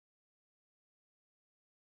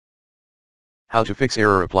How to fix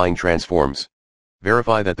error applying transforms.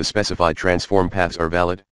 Verify that the specified transform paths are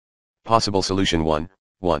valid. Possible solution 1.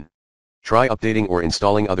 Try updating or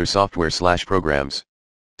installing other software/programs.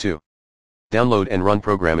 2. Download and run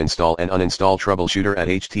program install and uninstall troubleshooter at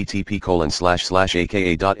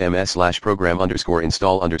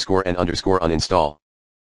http://aka.ms/program_install_and_uninstall.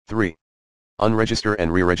 3. Unregister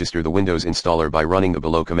and re-register the Windows installer by running the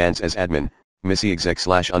below commands as admin,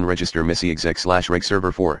 misiexec/unregister misiexec/reg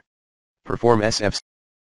server 4. Perform SF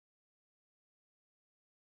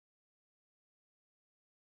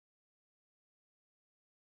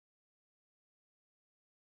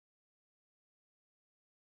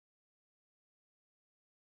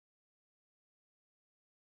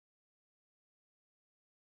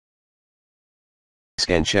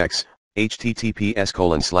scan checks,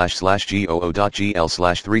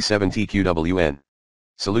 https://goo.gl/370qwn.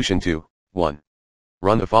 Solution 2. 1.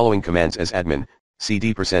 Run the following commands as admin,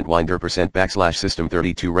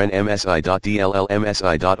 cd%winder%system32 ren msi.dll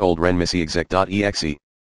msi.old ren misiexec.exe.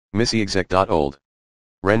 misiexec.old.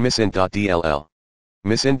 ren misint.dll.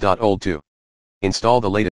 misint.old 2. Install the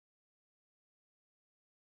latest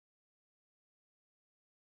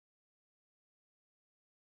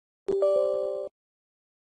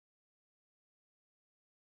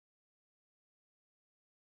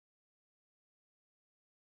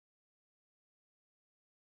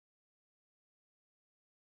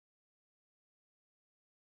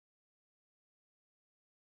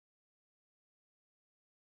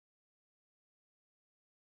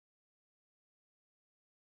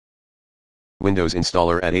Windows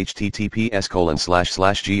installer at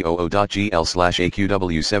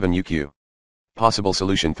https://goo.gl/aqw7uq. Possible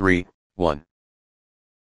solution 3. 1.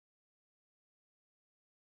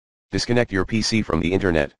 Disconnect your PC from the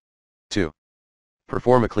internet. 2.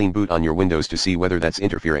 Perform a clean boot on your Windows to see whether that's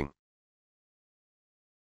interfering.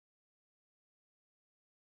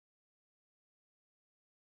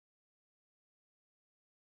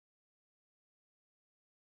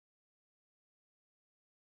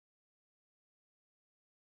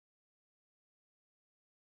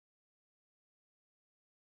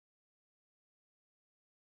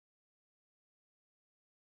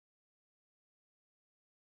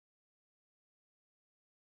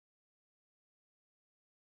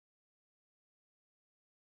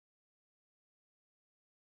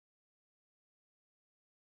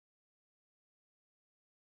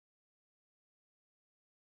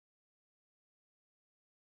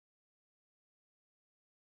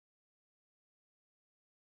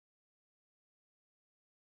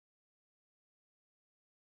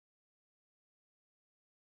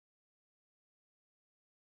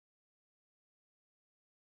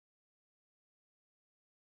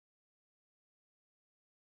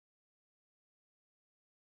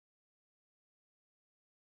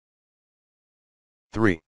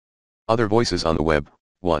 Three. Other voices on the web.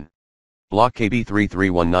 1. Block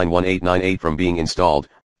KB331918898 from being installed,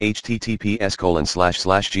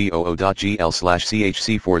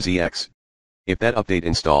 https://goo.gl/chc4zx. If that update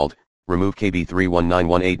installed, remove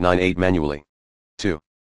KB3191898 manually. 2.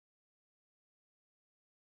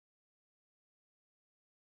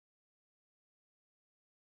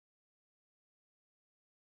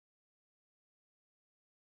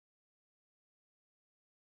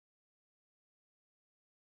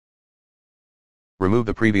 Remove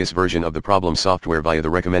the previous version of the problem software via the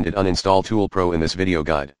recommended uninstall tool pro in this video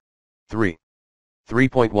guide. 3.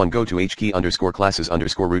 3.1 Go to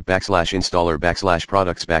hkey_classes_root \installer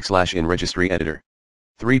 \products \in registry editor.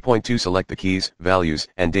 3.2 Select the keys, values,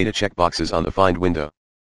 and data checkboxes on the Find window.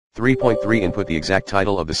 3.3 Input the exact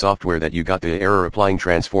title of the software that you got the error applying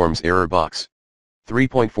transforms error box.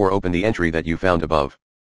 3.4 Open the entry that you found above.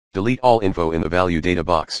 Delete all info in the value data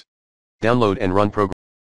box. Download and run program.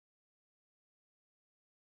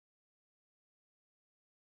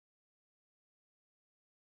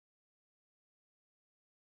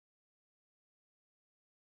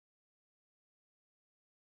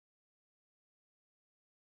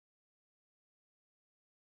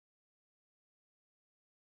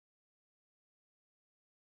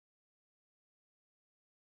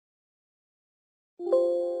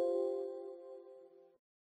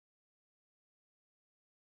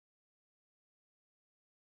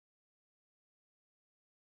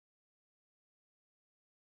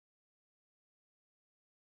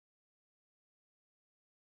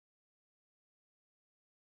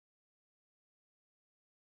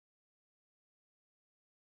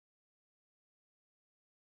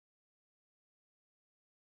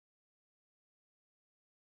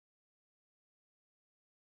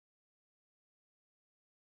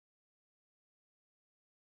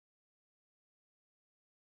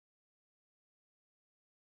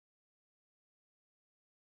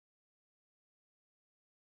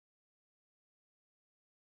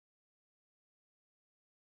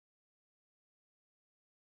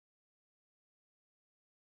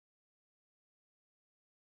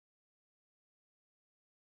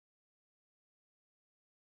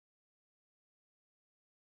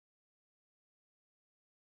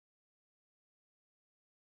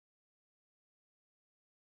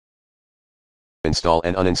 install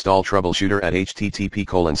and uninstall troubleshooter at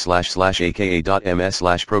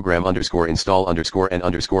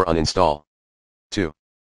http://aka.ms/program_install_and_uninstall. 2.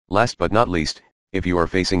 Last but not least, if you are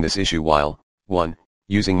facing this issue while 1.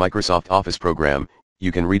 Using Microsoft Office program,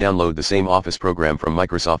 you can re-download the same Office program from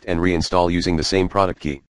Microsoft and reinstall using the same product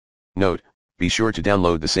key. Note, be sure to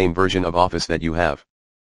download the same version of Office that you have.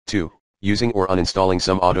 2. Using or uninstalling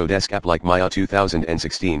some Autodesk app like Maya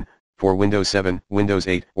 2016, for Windows 7, Windows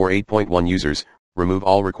 8, or 8.1 users, remove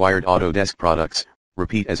all required Autodesk products,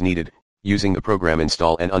 repeat as needed, using the program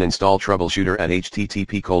install and uninstall troubleshooter at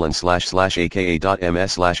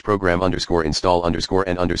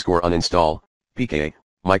http://aka.ms/program_install_and_uninstall, pka,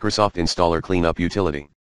 Microsoft Installer Cleanup Utility.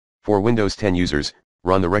 For Windows 10 users,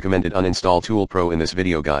 run the recommended Uninstall Tool Pro in this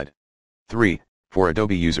video guide. 3. For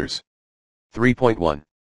Adobe users. 3.1.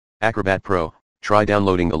 Acrobat Pro, try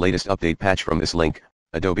downloading the latest update patch from this link,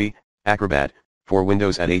 Adobe Acrobat, for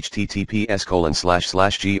Windows at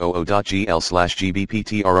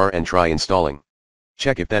https://goo.gl/gbptrr and try installing.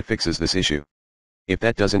 Check if that fixes this issue. If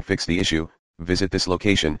that doesn't fix the issue, visit this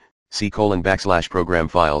location, c:/program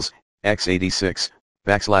files, x86,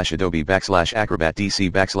 /adobe /acrobat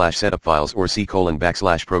dc /setup files or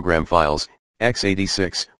c:/program files,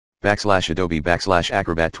 x86, /adobe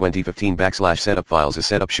 /acrobat 2015 /setup files. A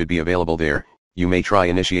setup should be available there. You may try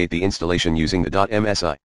initiate the installation using the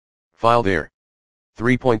 .msi file there.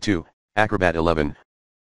 3.2, Acrobat 11.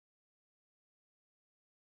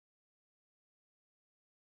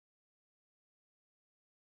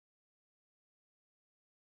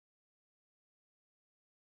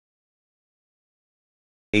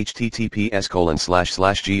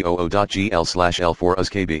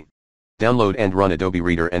 https://goo.gl/l4uskb. Download and run Adobe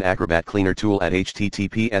Reader and Acrobat Cleaner tool at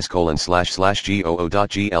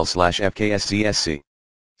https://goo.gl/fkszsc.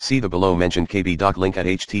 See the below mentioned KB doc link at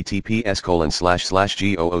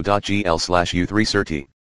https://goo.gl/u3certi.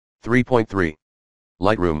 3.3.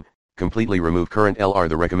 Lightroom, completely remove current LR,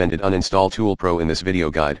 the recommended Uninstall Tool Pro in this video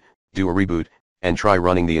guide, do a reboot, and try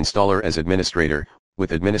running the installer as administrator,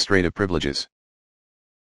 with administrative privileges.